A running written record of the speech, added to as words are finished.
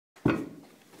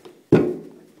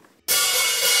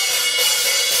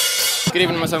Good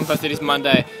evening, myself. It is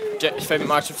Monday. Favourite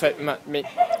March.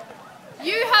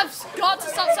 You have got to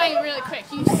stop saying it really quick.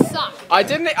 You suck. I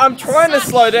didn't. I'm trying to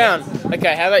slow down.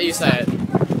 Okay, how about you say it?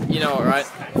 You know it, right?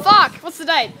 Fuck. What's the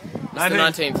date? It's the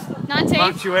 19th. 19th.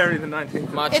 Marchuary the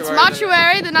 19th. It's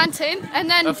Marchuary the 19th, and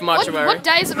then what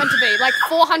day is it meant to be? Like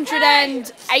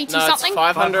 480 no, something? It's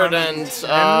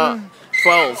 512.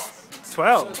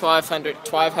 12.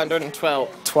 512.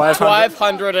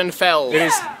 512. It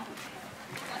is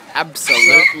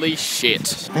absolutely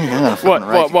shit. What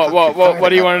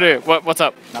do you want to do? What's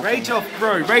up? Rage off,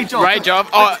 bro. Rage off. Rage off.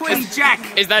 Oh,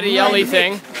 Jack. Is that a yelly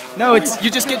thing? No, it's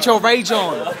you just get your rage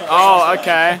on. Oh,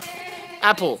 okay.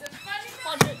 Apple.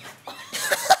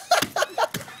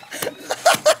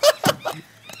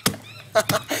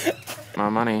 My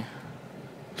money.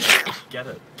 Get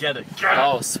it.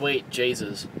 Oh, sweet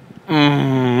Jesus. Oh,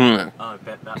 I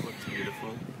bet that looks beautiful.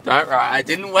 Right, I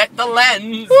didn't wet the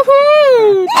lens.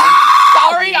 Woohoo!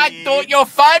 Sorry, I thought your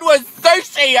phone was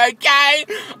sushi, okay?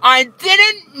 I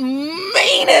didn't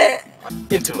mean it.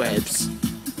 Interwebs.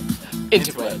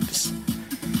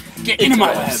 Get into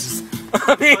my webs.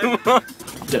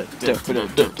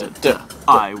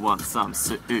 I want some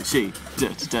sushi.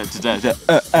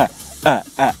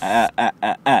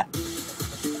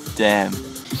 Damn.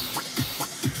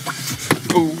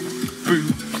 Boom, boom,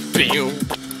 boom.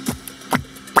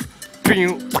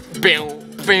 Boom, boom,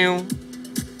 boom.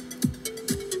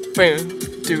 Boom,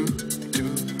 do.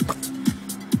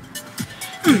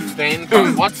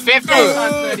 15. What's 15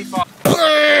 times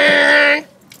 35?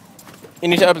 You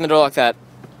need to open the door like that.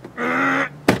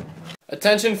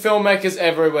 Attention filmmakers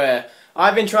everywhere.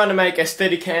 I've been trying to make a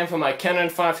steady cam for my Canon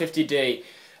 550D.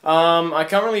 I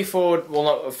can't really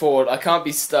I can't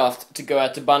be stuffed to go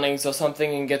out to Bunnings or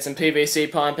something and get some PVC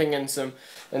piping and some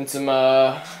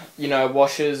you know,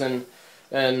 washers and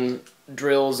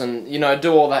drills and, you know,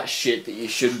 do all that shit that you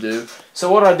should do.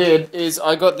 So what I did is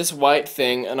I got this weight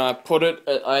thing and I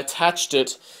attached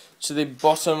it to the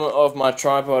bottom of my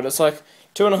tripod. It's like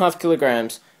 2.5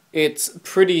 kilograms. It's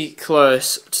pretty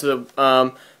close to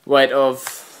the weight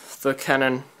of the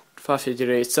Canon 550D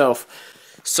itself.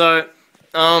 So,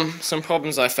 some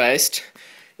problems I faced.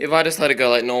 If I just let it go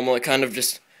like normal, it kind of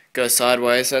just goes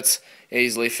sideways. That's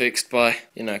easily fixed by,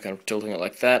 you know, kind of tilting it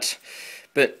like that.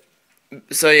 But,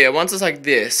 so yeah, once it's like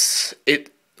this,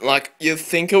 it, like, you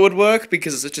think it would work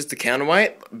because it's just a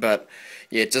counterweight, but,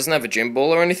 yeah, it doesn't have a gym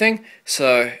ball or anything.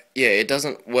 So, yeah, it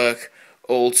doesn't work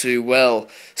all too well.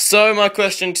 So, my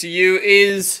question to you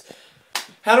is,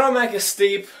 how do I make a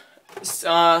steep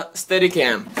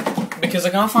Steadicam? Because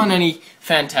I can't find any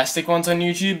fantastic ones on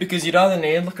YouTube, because you'd either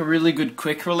need like a really good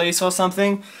quick release or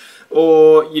something,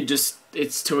 or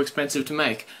it's too expensive to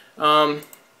make.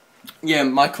 Yeah,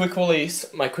 my quick release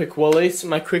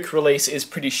is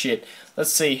pretty shit.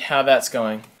 Let's see how that's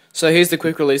going. So here's the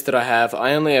quick release that I have.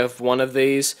 I only have one of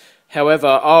these.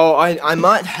 However, I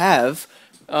might have,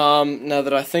 now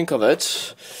that I think of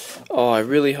it, I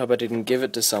really hope I didn't give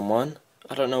it to someone.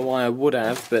 I don't know why I would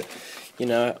have, but, you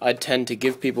know, I tend to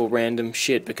give people random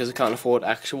shit because I can't afford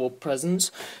actual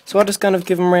presents. So I just kind of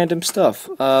give them random stuff,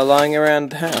 lying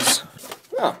around the house.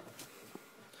 Oh.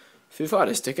 Foo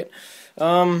Fighters ticket.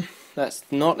 That's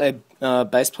not a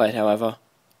base plate, however.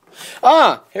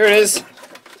 Ah! Here it is!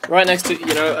 Right next to,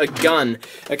 you know, a gun.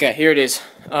 Okay, here it is.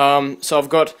 So I've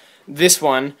got this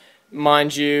one.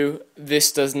 Mind you,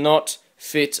 this does not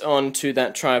fit onto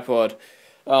that tripod.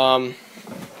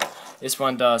 This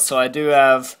one does. So I do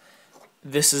have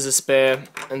this as a spare,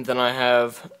 and then I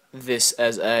have this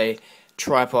as a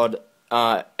tripod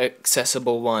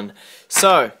accessible one.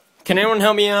 So, can anyone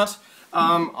help me out?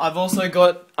 I've also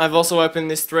opened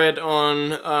this thread on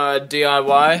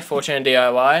DIY, 4chan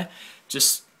DIY,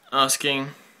 just asking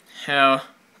how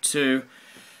to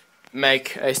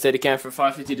make a Steadicam for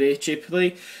 550D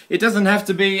cheaply. It doesn't have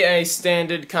to be a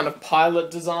standard kind of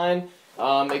pilot design.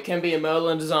 It can be a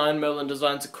Merlin design. Merlin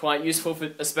designs are quite useful,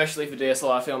 especially for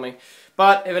DSLR filming.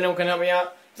 But if anyone can help me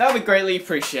out, that would be greatly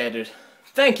appreciated.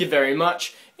 Thank you very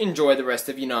much. Enjoy the rest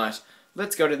of your night.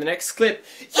 Let's go to the next clip.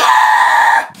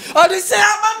 Yeah! I just set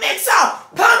up my mixer!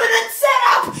 Permanent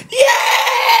setup!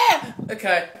 Yeah!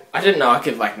 Okay. I didn't know I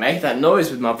could, like, make that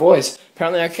noise with my voice.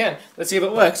 Apparently I can. Let's see if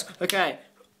it works. Okay.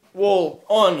 Wall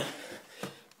on.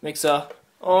 Mixer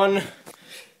on.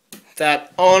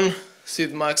 That on. See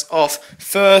the mic's off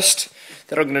first.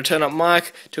 Then I'm going to turn up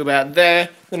mic to about there.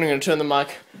 Then I'm going to turn the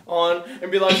mic on and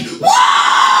be like,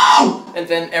 wow! And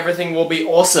then everything will be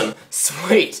awesome.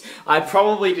 Sweet. I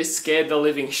probably just scared the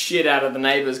living shit out of the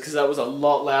neighbors because that was a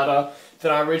lot louder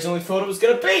than I originally thought it was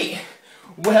going to be.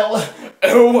 well,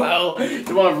 oh well.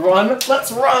 You wanna run?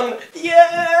 Let's run!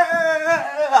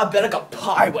 Yeah! I bet I got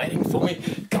pie waiting for me.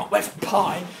 Can't wait for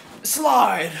pie.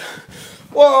 Slide!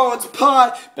 Whoa, it's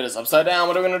pie! But it's upside down.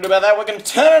 What are we gonna do about that? We're gonna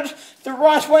turn it the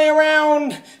right way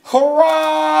around!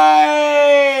 Hooray!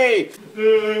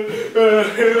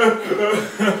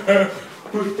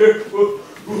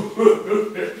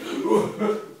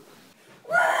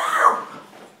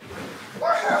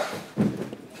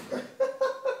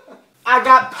 I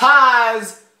got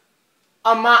pies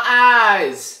on my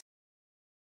eyes.